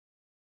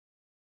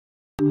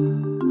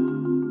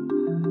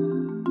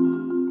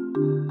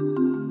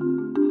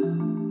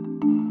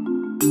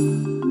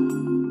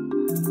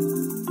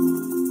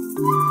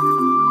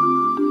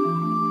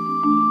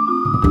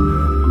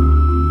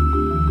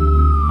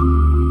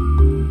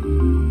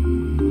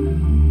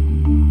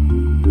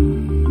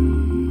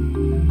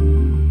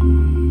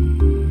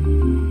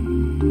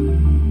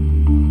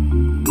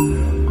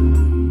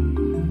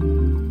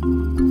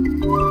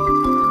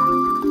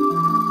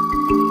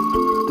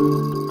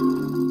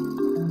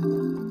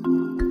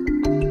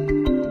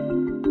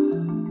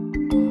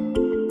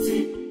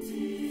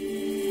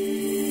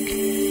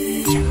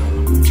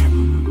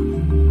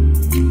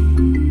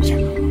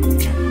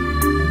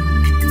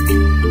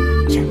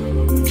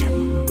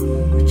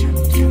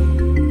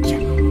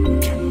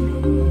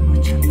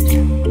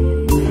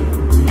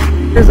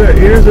Here's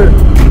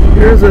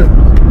a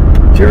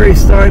Jerry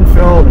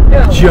Steinfeld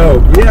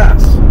joke.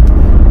 Yes,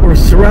 we're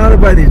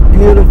surrounded by these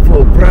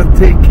beautiful,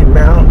 breathtaking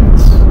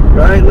mountains.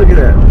 Right? Look at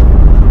that.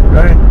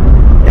 Right?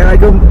 And I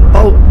go,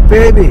 oh,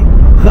 baby,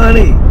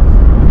 honey,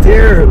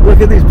 dear, look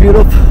at these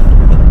beautiful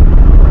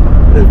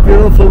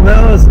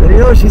mountains. And you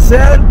know what she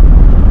said?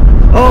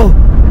 Oh,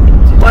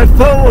 my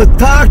phone would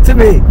talk to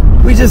me.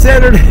 We just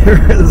entered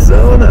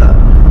Arizona.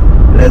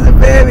 And I said,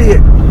 baby,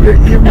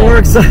 you're more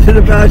excited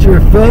about your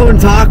phone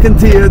talking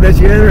to you that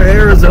you enter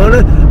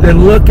Arizona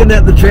than looking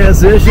at the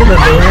transition of the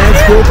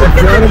landscape in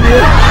front of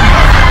you?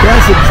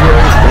 That's a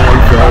Jerry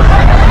Steinfeld.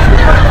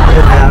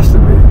 It has to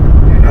be.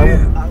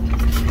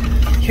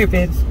 Here,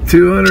 babe.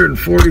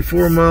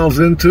 244 miles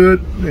into it,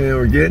 and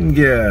we're getting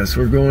gas.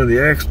 We're going the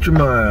extra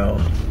mile.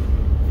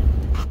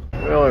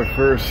 Well, our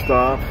first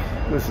stop.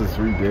 This is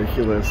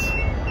ridiculous.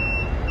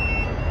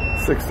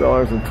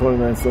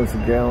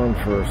 $6.29 a gallon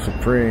for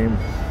Supreme.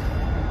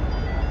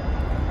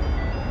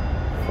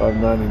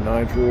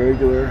 $5.99 for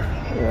regular.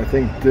 And I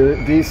think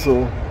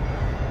diesel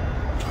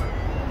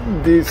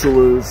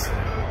is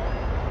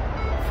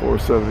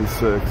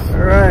 $4.76.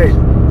 All right,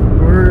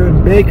 we're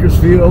in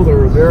Bakersfield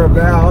or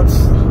thereabouts.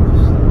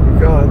 We've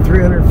gone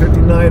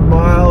 359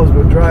 miles.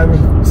 We're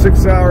driving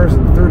 6 hours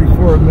and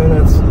 34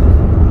 minutes.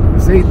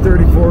 It's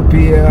 8:34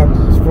 p.m.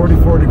 It's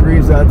 44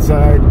 degrees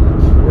outside.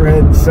 We're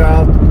heading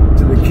south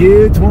to the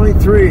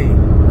Q23,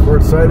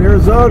 QUARTZSITE,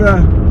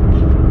 Arizona.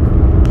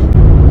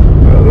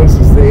 Well, this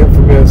is the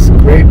infamous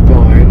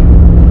grapevine.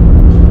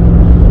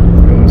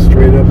 Going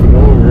straight up and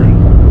over.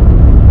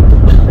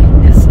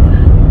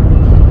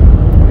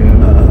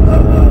 And,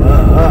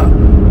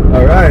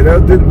 all right,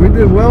 we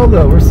did well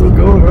though. We're still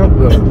going up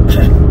though.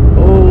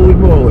 Holy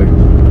moly.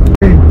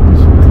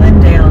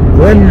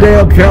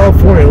 Glendale,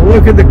 California.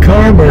 Look at the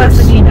commerce.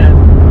 Pasadena.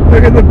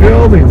 Look at the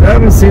buildings. I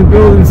haven't seen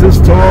buildings this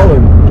tall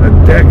in a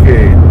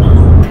decade.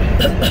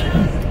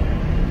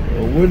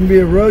 Well, it wouldn't be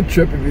a road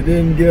trip if you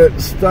didn't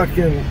get stuck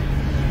in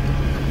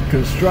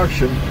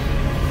construction.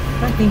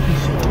 I think you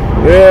should.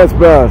 Yeah, it's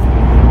about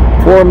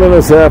 4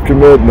 minutes after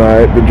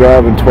midnight. Been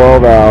driving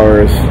 12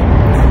 hours.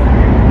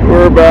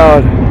 We're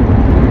about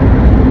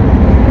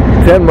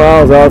 10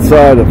 miles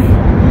outside of,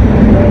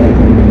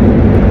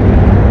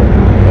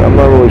 I'm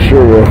not really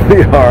sure where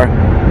we are,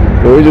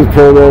 but we just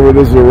pulled over.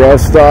 This is a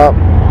rest stop.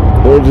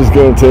 We're just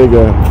going to take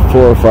a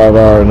 4 or 5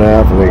 hour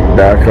nap and then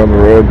back on the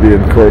road, be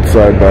in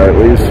QUARTZSITE by at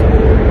least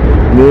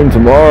noon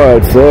tomorrow,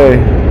 I'd say.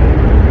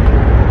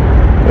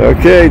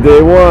 Okay,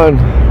 day one.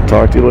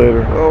 Talk to you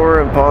later. Oh, we're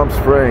in Palm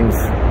Springs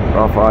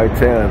off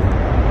I-10.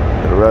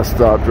 At a rest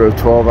stop, drove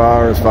 12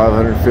 hours,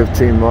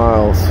 515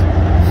 miles.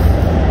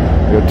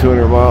 We got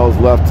 200 miles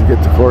left to get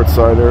to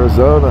QUARTZSITE,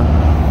 Arizona.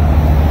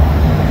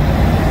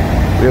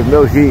 We have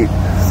no heat.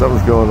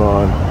 Something's going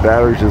on.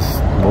 Batteries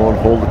just won't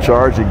hold the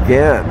charge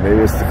again.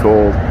 Maybe it's the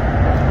cold.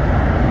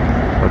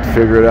 I'll have to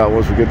figure it out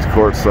once we get to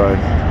QUARTZSITE.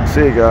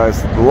 See you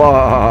guys.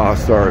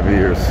 LOST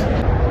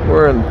RVers.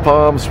 We're in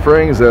Palm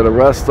Springs at a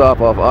rest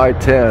stop off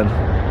I-10.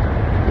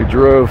 We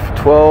drove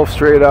 12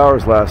 straight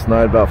hours last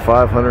night, about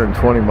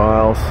 520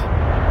 miles.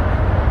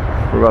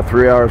 We're about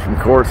 3 hours from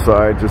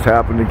QUARTZSITE. Just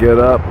happened to get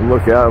up and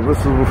look out. This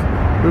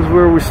is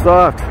where we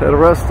stopped, at a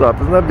rest stop.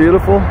 Isn't that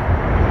beautiful?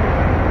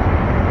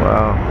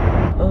 Wow.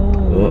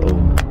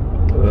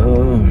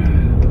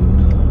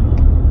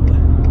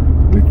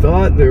 We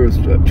thought there was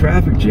a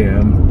traffic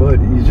jam, but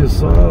you just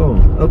saw,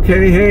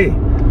 okay, hey,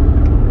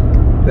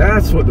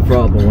 that's what the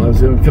problem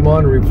was. And come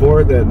on and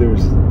report that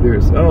there's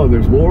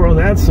more on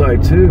that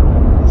side too.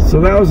 So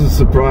that was a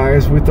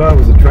surprise. We thought it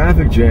was a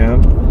traffic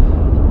jam.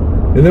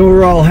 And then we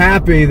were all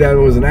happy that it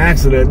was an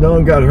accident. No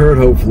one got hurt,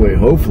 hopefully.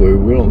 Hopefully,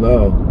 we don't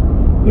know.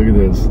 Look at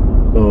this.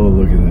 Oh,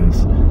 look at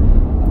this.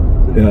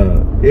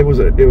 It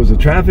was a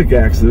traffic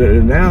accident,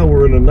 and now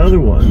we're in another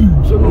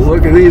one. So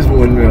look at these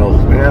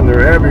windmills, man,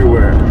 they're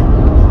everywhere.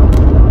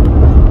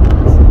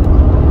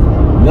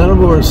 None of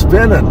them are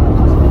spinning.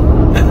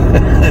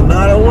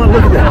 Not a one,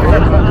 look at that,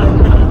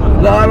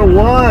 man. Not a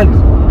one.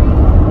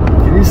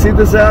 Can you see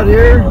this out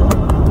here?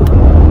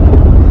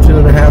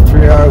 2.5,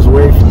 3 hours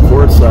away from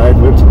QUARTZSITE.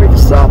 We have to make a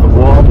stop at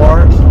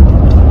Walmart.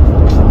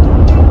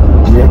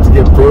 We have to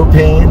get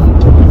propane.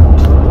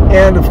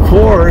 And of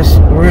course,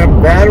 we're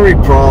having battery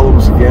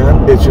problems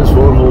again. It just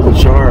won't hold the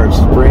charge. It's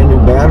a brand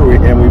new battery,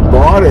 and we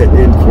bought it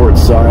in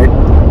QUARTZSITE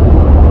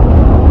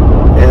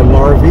at an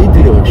RV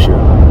dealership.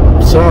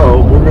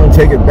 So we're going to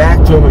take it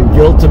back to them and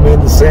guilt them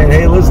into saying,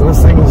 hey, listen,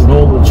 this thing isn't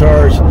holding the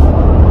charge.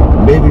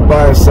 Maybe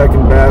buy a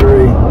second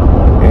battery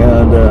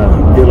and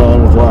get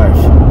on with life.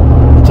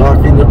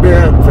 Talk in a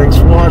bit. Thanks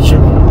for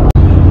watching.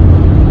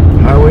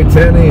 Highway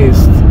 10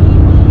 East.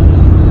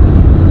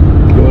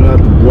 Going out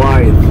to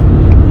Blythe.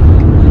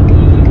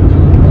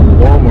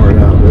 Walmart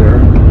out there,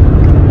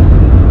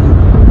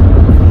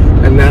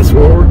 and that's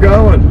where we're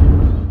going.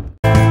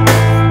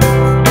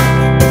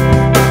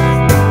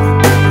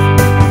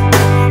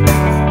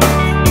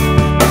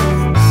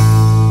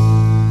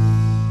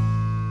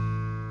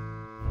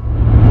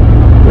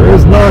 There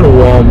is not a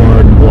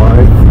Walmart in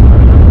Blythe,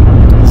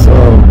 so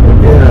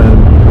again,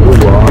 we're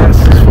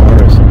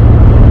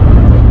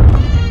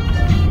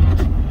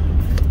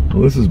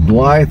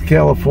Blythe,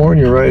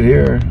 California right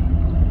here.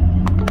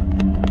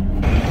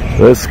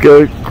 Let's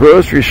go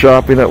grocery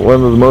shopping at one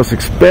of the most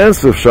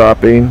expensive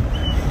shopping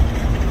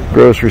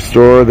grocery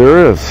store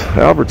there is,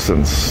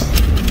 Albertsons.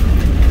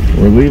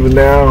 We're leaving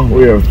now.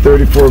 We have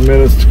 34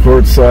 minutes to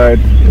QUARTZSITE.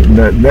 And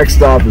that next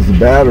stop is the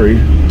battery,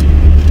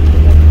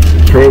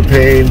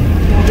 propane,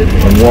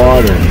 and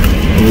water.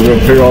 And we're going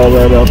to pick all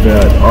that up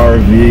at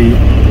RV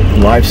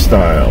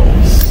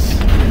Lifestyles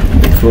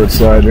in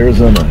QUARTZSITE,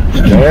 Arizona.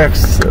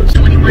 Next,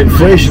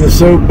 inflation is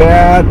so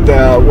bad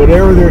that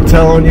whatever they're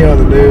telling you on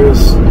the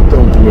news,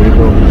 don't believe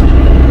them.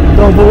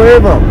 Don't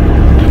believe them.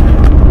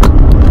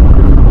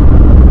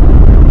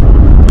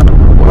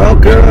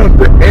 Welcome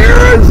to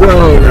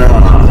Arizona.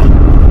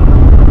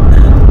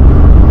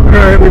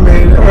 Alright, we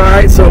made it.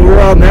 Alright, so we're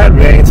on that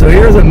vein. So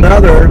here's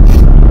another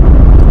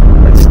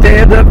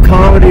stand-up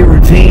comedy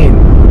routine,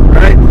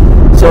 right?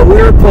 So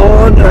we're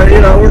pulling,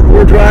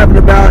 we're driving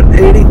about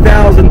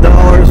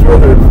 $80,000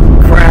 worth of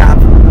crap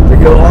to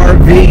go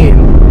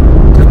RVing.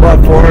 Just about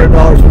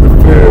 $400 worth of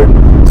food.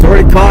 It's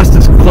already cost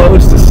us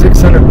close to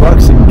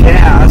 $600 in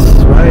gas,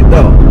 right?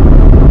 No,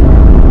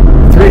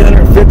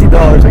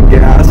 $350 in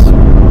gas.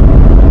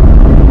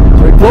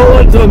 So we pull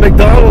into a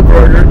McDonald's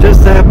burger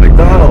just to have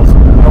McDonald's.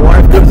 My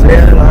wife goes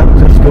in, I'm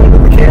just going to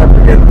the camper,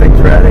 getting things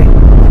ready.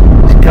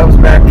 She comes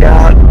back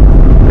out.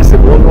 I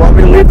said, well, you want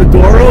me to leave the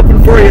door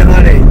open for you,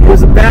 honey?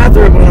 Use the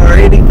bathroom in our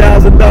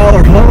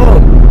 $80,000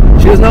 home.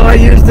 She goes, no, I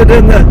used it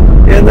in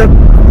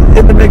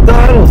the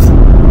McDonald's.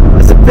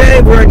 I said,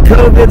 babe, we're in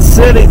COVID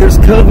city. There's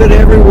COVID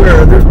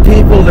everywhere. There's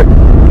people that,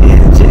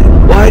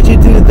 why'd you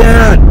do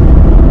that?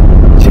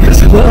 She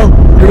goes, well,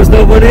 there was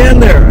nobody in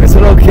there. I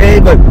said, okay,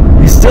 but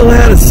you still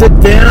had to sit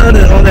down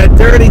and on that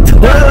dirty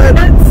toilet.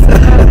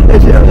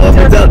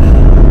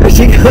 And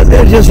she goes,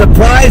 it just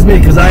surprised me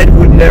because I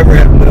would never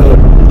have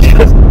known. She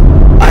goes,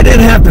 I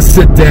didn't have to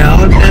sit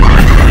down.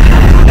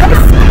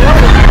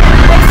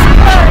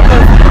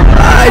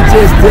 I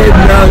just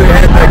didn't know they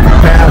had that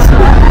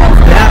capacity.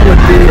 That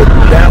would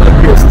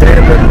be a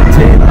stand-up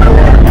routine. I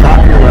want to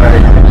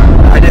copyright.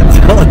 I didn't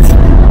tell it.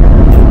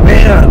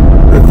 Man,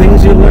 the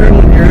things you learn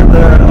when you're in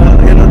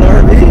an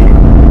RV.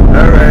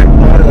 All right,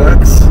 well,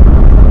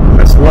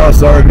 that's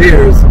LOST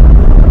RVers.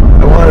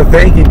 I want to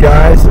thank you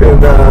guys,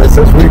 and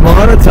since we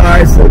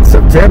monetized in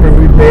September,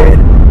 we've made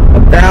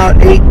about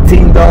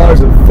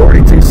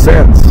 $18.42.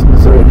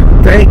 So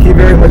thank you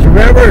very much.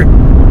 Remember,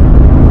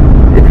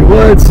 if you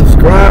would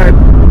subscribe,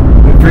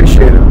 we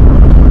appreciate it.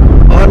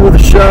 On with the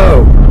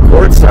show,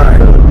 QUARTZSITE.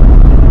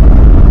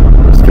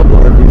 There's a couple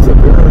of RVs up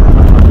there.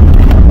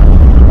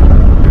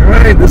 All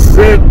right, this is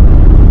it.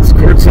 It's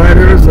QUARTZSITE,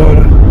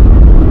 Arizona.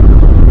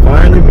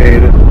 Finally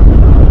made it.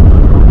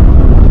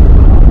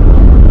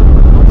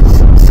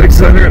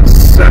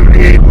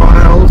 678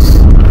 miles.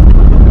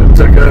 It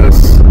took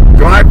us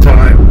drive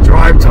time,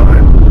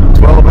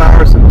 12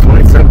 hours and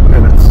 27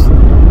 minutes.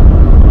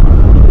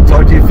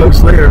 Talk to you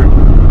folks later.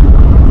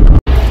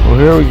 Well,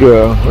 here we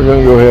go. We're going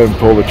to go ahead and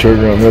pull the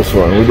trigger on this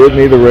one. We did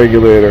need a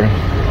regulator.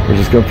 We're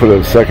just going to put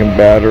a second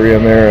battery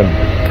in there and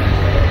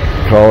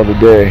call it a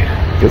day.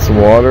 Get some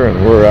water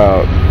and we're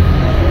out.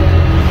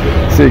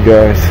 See you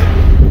guys.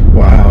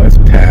 Wow, it's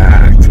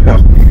packed.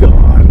 Oh,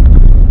 God.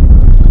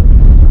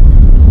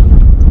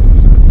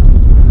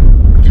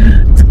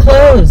 It's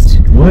closed.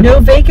 What? No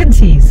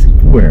vacancies.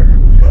 Where?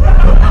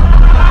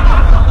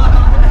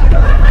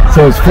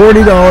 So it's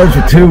 $40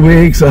 for 2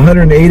 weeks,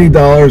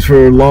 $180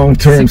 for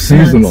long-term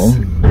seasonal.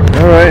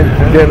 All right,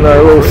 getting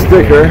our little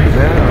sticker.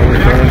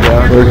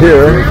 We're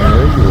here.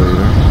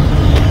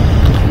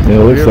 And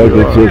it looks like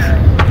it's just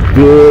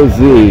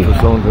busy. For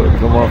someone to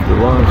come off their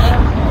lunch.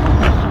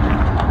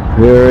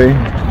 Very,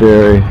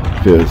 very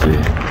busy.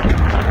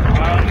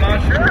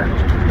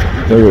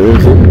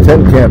 There's a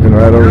tent camping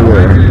right over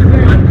there.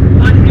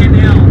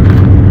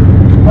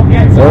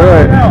 All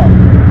right.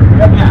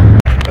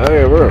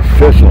 Okay, we're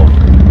official.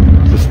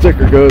 The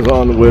sticker goes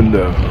on the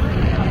window.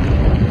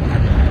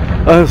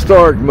 A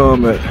historic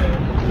moment.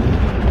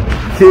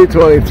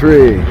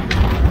 Q23.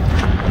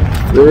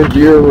 Third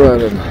year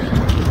running.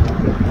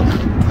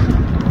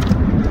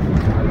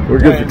 We're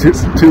good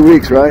for two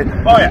weeks, right?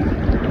 Oh yeah.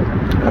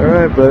 All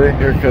right, buddy.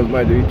 Here comes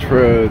my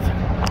betrothed.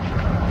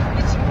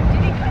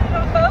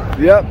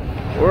 Yep,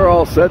 we're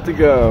all set to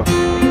go.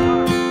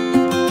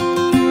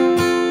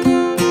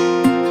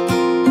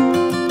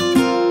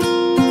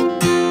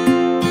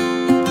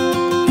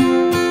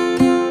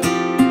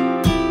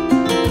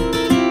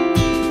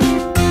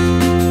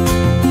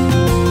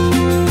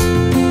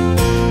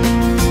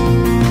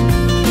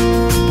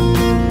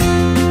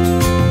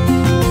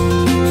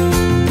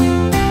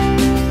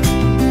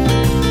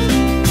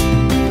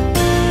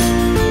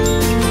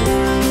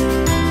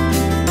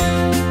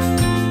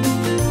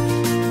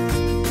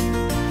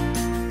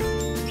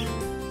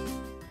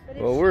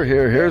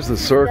 Here's the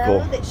circle.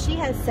 That she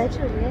has such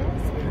a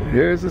risk.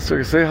 Here's the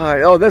circle. Say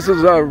hi. Oh, this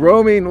is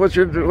roaming. What's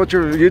your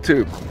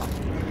YouTube?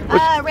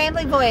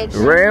 Rambling Voyage.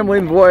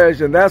 Rambling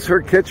Voyage, and that's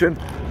her kitchen,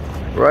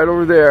 right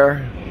over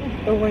there.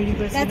 Or where you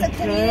guys That's a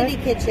community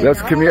kitchen.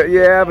 That's community.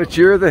 Yeah, but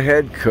you're the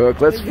head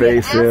cook. Let's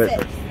face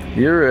it.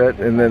 You're it.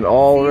 And then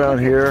all around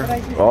here,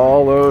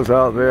 all those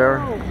out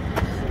there,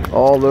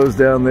 all those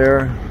down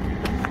there,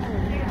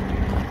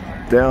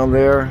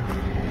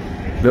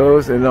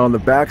 those, and on the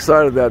back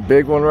side of that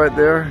big one right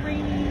there,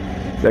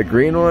 that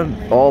green one,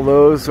 all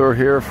those are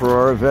here for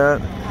our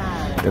event.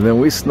 And then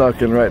we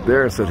snuck in right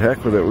there and said,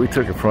 heck with it, we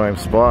took a prime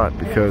spot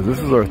because this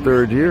is our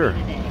 3rd year.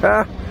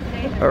 Ha!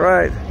 All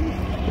right,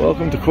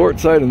 welcome to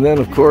QUARTZSITE. And then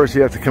of course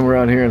you have to come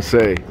around here and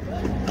say,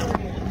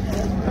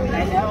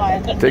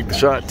 take the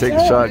shot,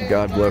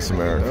 God bless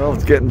America. Well,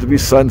 it's getting to be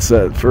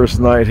sunset. First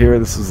night here,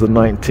 this is the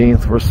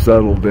 19th, we're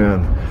settled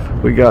in.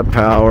 We got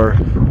power,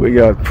 we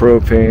got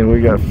propane,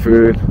 we got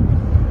food.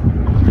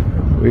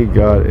 We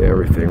got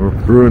everything. We're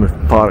brewing a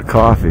pot of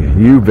coffee.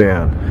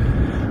 U-Ban.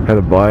 Had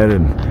to buy it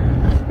in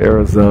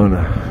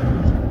Arizona.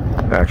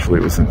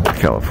 Actually, it was in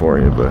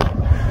California, but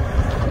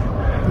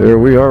there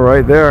we are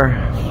right there.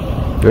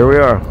 There we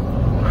are.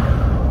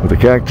 With the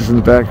cactus in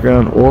the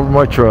background over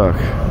my truck.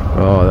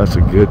 Oh, that's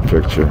a good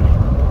picture.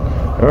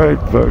 All right,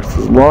 folks.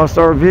 Lost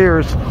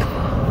RVers.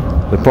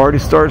 The party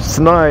starts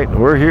tonight.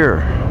 We're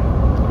here.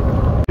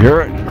 You hear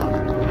it?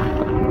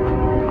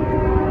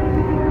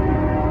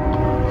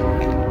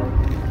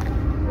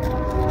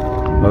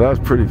 Oh, that was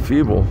pretty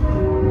feeble.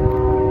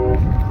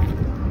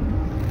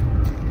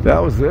 That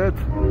was it.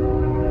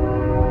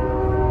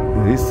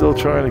 He's still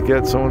trying to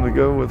get someone to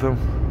go with him.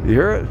 You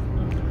hear it?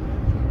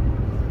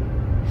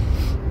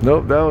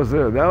 Nope, that was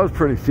it. That was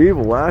pretty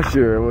feeble. Last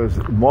year it was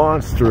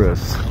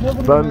monstrous.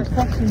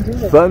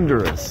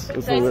 Thunderous.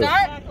 Should I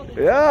start?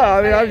 Yeah,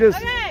 I mean, I'm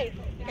just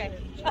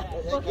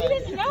Well, he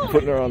didn't know.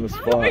 putting her on the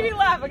spot. Make me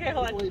laugh. Okay,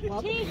 hold on.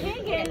 T.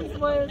 Higgins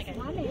was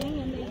running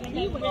and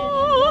he went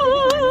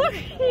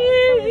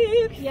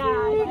yeah, I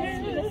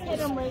just hit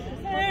him right.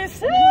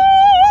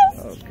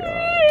 Oh,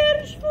 God.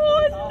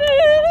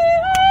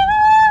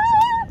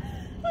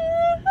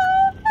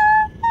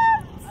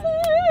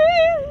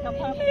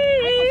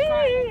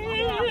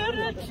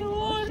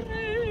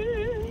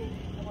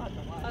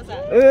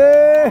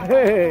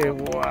 Hey,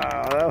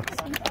 wow,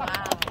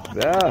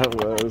 that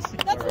was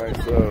all right.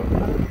 So,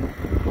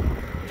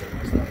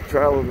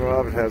 Traveling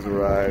Robert has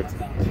arrived.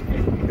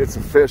 It's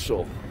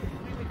official.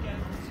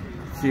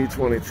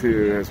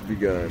 Q23 has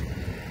begun.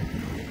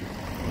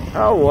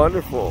 How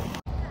wonderful!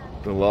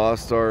 The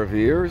Lost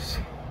RVers.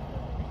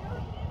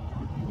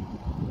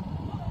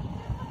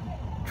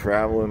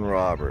 Traveling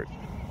Robert.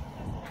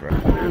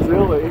 There's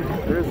Illy.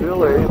 There's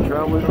Illy and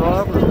Traveling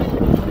Robert.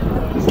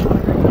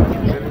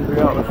 We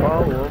got to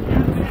follow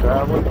him.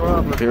 Traveling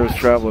Robert. Here's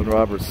Traveling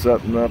Robert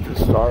setting up his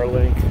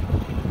Starlink,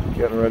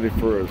 getting ready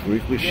for his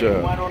weekly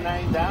show.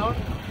 109 down.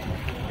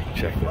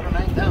 Check it.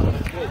 109 down.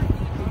 That's good.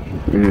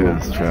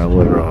 Yes,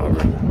 Traveling Robert.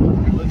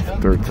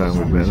 3rd time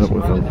we've been up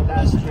with him.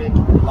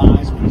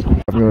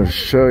 I'm going to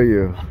show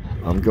you.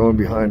 I'm going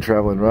behind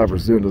Traveling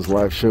Robert's doing his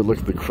live show. Look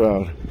at the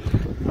crowd.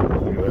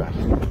 Look at that.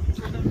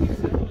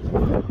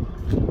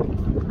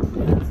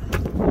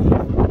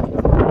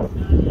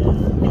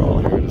 Oh,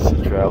 here to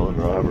see Traveling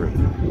Robert.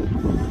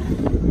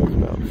 He's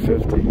about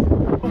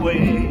 50. Away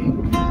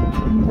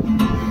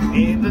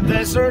in the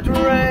desert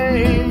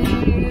rain,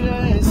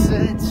 I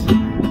said.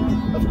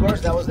 Of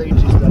course, that was the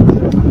interest up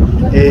there.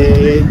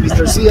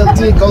 Mr.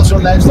 CLT,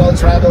 Cultural Lifestyle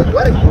Travel.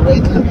 What a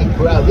great looking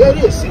crowd. Yeah,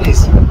 it is. It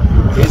is.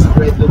 It's a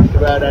great looking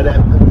crowd. And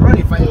I'm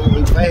probably if I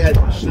had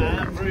in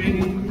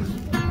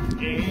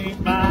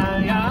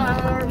my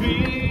RV.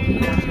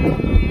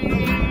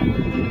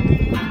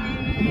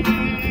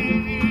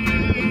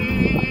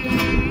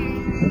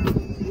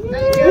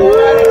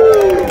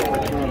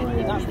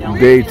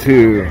 Day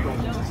 2.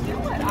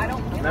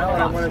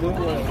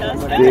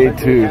 Day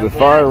 2. The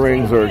fire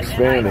rings are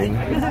expanding.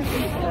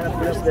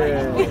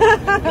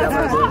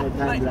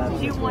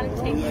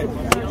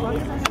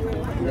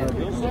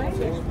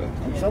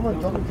 Someone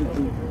told me to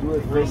do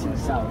it facing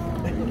south.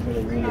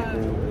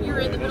 You're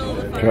in the middle of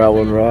the fire.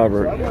 Traveling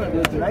Robert. I'm gonna do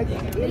it tonight.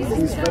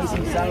 He's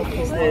facing south.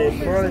 He's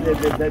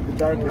the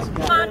darkest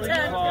part.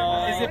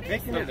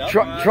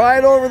 Try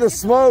it over the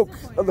smoke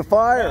of the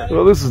fire.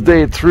 Well, this is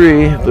day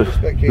 3.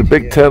 The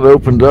big tent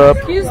opened up.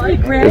 Excuse me,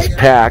 Greg. It's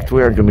packed.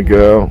 We aren't going to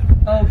go.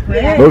 Oh,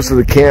 Greg. Most of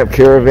the camp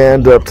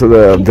caravaned up to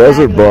the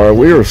desert bar.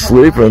 We were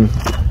sleeping.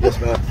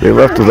 They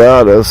left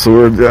without us, so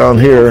we're down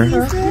here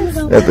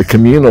at the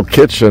communal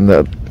kitchen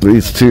that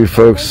these two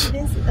folks,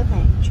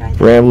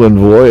 Ramblin'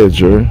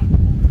 Voyager,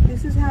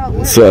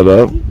 set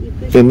up.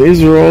 And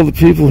these are all the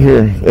people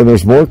here. And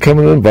there's more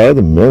coming in by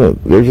the minute.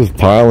 They're just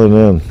piling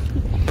in.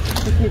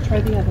 Okay,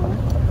 try the other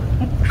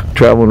one.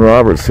 Traveling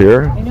Robert's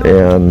here,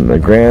 and a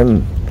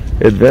grand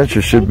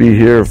adventure should be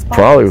here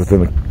probably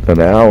within an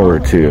hour or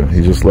 2.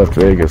 He just left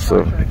Vegas,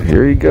 so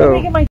here you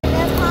go.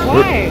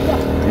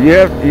 You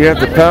have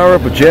to power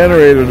up a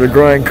generator to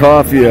grind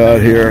coffee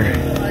out here.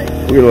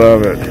 We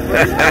love it.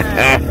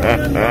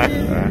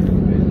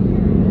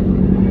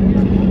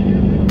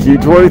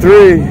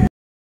 Q23.